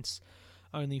 points,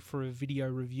 only for a video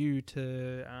review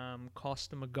to cost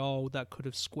them a goal that could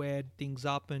have squared things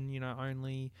up, and,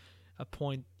 only a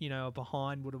point,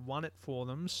 behind would have won it for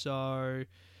them. So,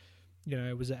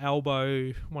 it was an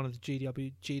elbow, one of the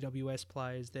GWS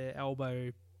players, their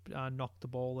elbow knocked the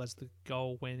ball as the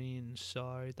goal went in.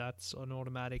 So that's an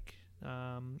automatic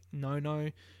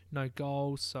no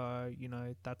goal. So,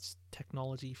 that's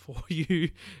technology for you.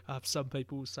 Some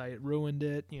people say it ruined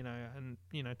it, and,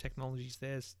 technology's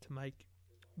there to make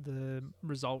the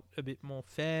result a bit more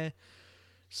fair.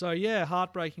 So, yeah,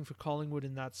 heartbreaking for Collingwood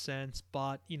in that sense.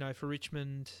 But, for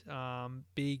Richmond,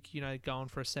 big, going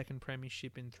for a second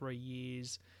premiership in 3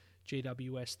 years.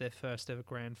 GWS, their first ever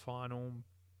grand final.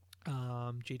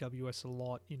 GWS a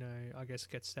lot, I guess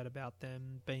gets said about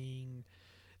them being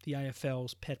the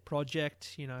AFL's pet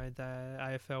project. The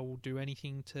AFL will do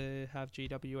anything to have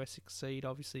GWS succeed,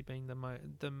 obviously being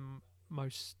the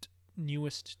most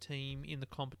newest team in the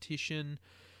competition.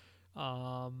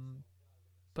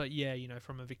 But yeah,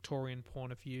 from a Victorian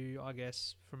point of view, I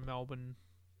guess from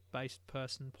Melbourne-based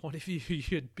person point of view,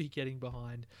 you'd be getting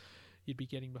behind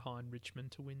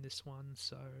Richmond to win this one.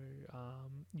 So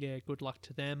yeah, good luck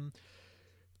to them.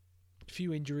 A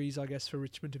few injuries, I guess, for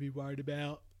Richmond to be worried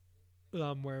about.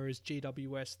 Whereas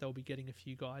GWS, they'll be getting a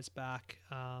few guys back.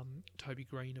 Toby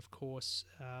Green, of course,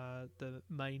 the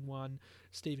main one.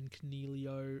 Stephen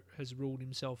Cornelio has ruled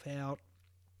himself out,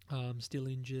 still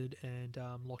injured, and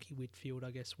Lockie Whitfield,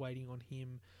 I guess, waiting on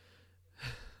him.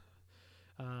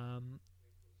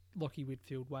 Lockie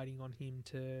Whitfield waiting on him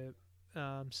to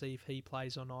see if he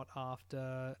plays or not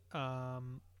after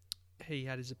he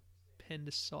had his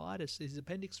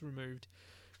appendix removed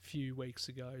few weeks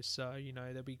ago, so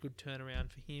there'll be a good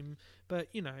turnaround for him. But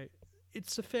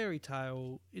it's a fairy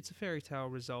tale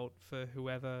result for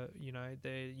whoever.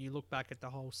 You look back at the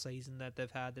whole season that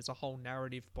they've had, there's a whole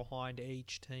narrative behind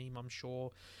each team, I'm sure,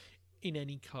 in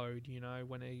any code,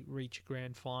 when they reach a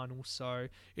grand final. So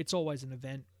it's always an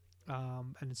event,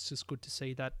 and it's just good to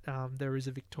see that there is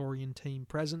a Victorian team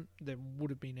present. There would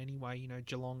have been anyway.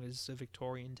 Geelong is a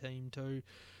Victorian team too.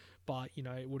 But,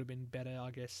 it would have been better,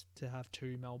 I guess, to have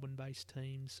two Melbourne-based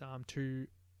teams, two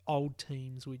old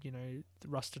teams with, the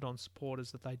rusted-on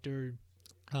supporters that they do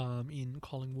in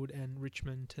Collingwood and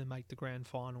Richmond to make the grand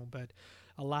final. But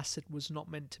alas, it was not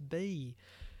meant to be.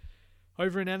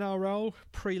 Over in NRL,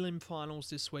 prelim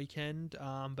finals this weekend,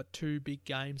 but two big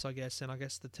games, I guess. And I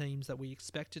guess the teams that we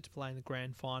expected to play in the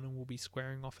grand final will be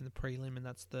squaring off in the prelim, and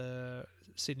that's the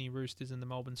Sydney Roosters and the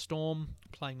Melbourne Storm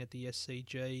playing at the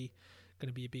SCG. Going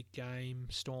to be a big game.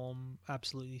 Storm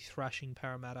absolutely thrashing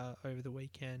Parramatta over the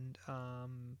weekend,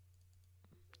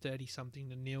 30-something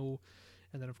to 0.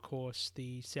 And then, of course,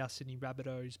 the South Sydney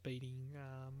Rabbitohs beating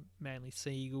Manly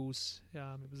Sea Eagles.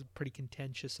 It was pretty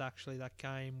contentious, actually, that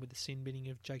game, with the sin binning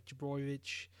of Jake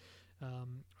Jabrovic. I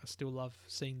still love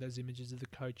seeing those images of the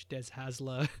coach, Des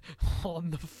Hasler, on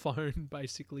the phone,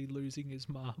 basically losing his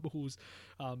marbles.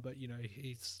 But,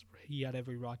 he had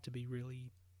every right to be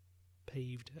really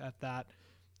peeved at that.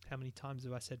 How many times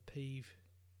have I said peeve?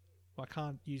 Well, I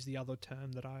can't use the other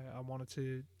term that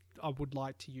I would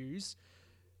like to use.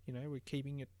 We're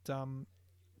keeping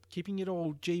it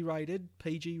all G-rated,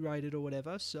 PG-rated or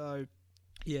whatever. So,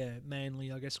 yeah,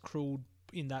 Manly, I guess, cruel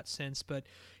in that sense. But,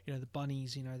 the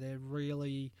Bunnies, they're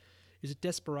really... Is it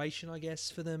desperation, I guess,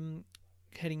 for them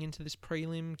heading into this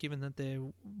prelim, given that they're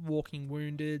walking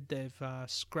wounded? They've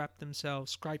scraped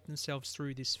themselves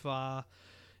through this far,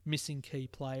 missing key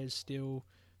players still.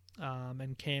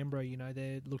 And Canberra,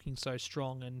 they're looking so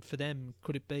strong. And for them,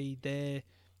 could it be their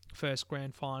first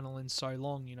grand final in so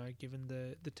long, given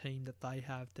the team that they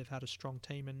have? They've had a strong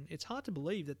team, and it's hard to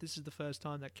believe that this is the first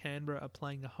time that Canberra are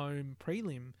playing a home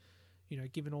prelim,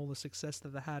 given all the success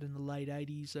that they had in the late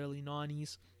 80s, early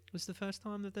 90s. It's the first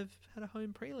time that they've had a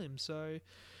home prelim. So,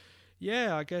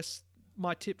 yeah, I guess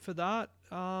my tip for that,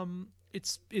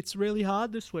 it's really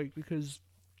hard this week because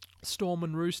Storm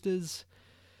and Roosters,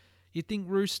 you'd think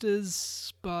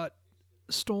Roosters, but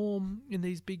Storm in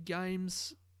these big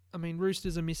games... I mean,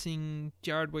 Roosters are missing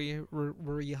Jared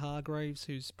Waerea-Hargreaves,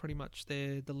 who's pretty much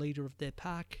the leader of their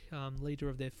pack, leader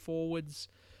of their forwards.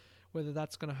 whether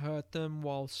that's going to hurt them,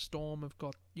 while Storm have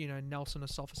got, Nelson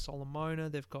Asafa-Solomona.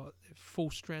 They've got full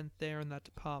strength there in that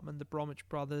department, the Bromwich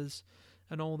brothers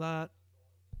and all that.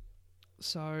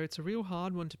 So it's a real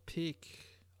hard one to pick.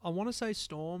 I want to say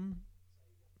Storm.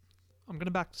 I'm going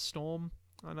to back to Storm.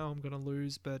 I know I'm going to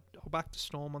lose, but I'll back to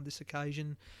Storm on this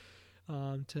occasion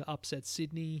to upset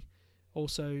Sydney.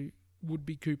 Also, would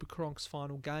be Cooper Cronk's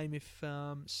final game if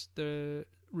the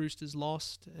Roosters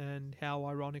lost, and how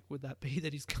ironic would that be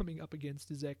that he's coming up against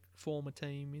his former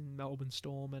team in Melbourne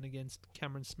Storm and against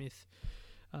Cameron Smith,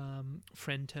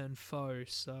 friend turned foe.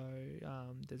 So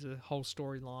there's a whole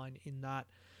storyline in that.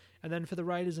 And then for the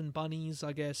Raiders and Bunnies,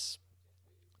 I guess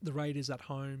the Raiders at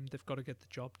home, they've got to get the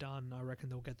job done. I reckon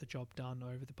they'll get the job done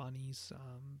over the Bunnies.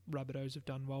 Rabbitohs have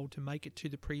done well to make it to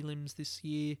the prelims this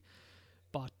year,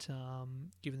 but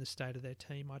given the state of their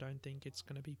team, I don't think it's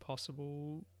going to be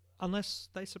possible unless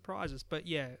they surprise us. But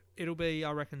yeah, it'll be, I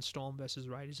reckon, Storm versus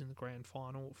Raiders in the grand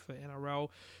final for NRL.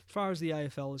 As far as the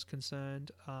AFL is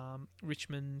concerned,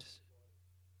 Richmond,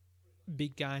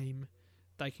 big game.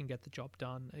 They can get the job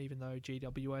done, even though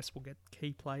GWS will get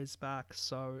key players back.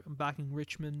 So I'm backing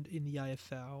Richmond in the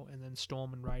AFL and then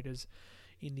Storm and Raiders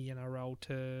in the NRL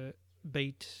to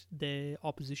beat their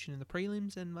opposition in the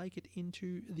prelims and make it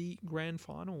into the grand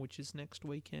final, which is next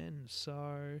weekend.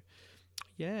 So,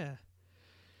 yeah.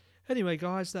 Anyway,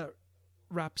 guys, that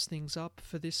wraps things up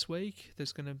for this week.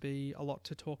 There's going to be a lot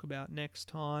to talk about next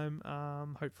time.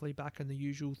 Hopefully back on the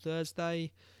usual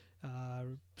Thursday.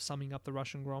 Summing up the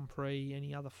Russian Grand Prix,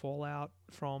 any other fallout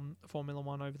from Formula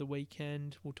 1 over the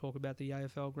weekend. We'll talk about the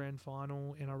AFL Grand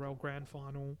Final, NRL Grand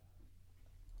Final.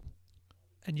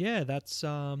 And yeah, that's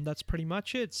pretty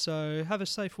much it. So have a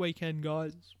safe weekend,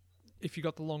 guys. If you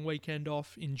got the long weekend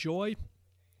off, enjoy.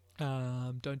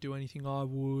 Don't do anything I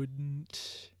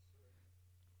wouldn't.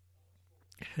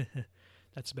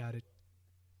 That's about it.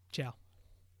 Ciao.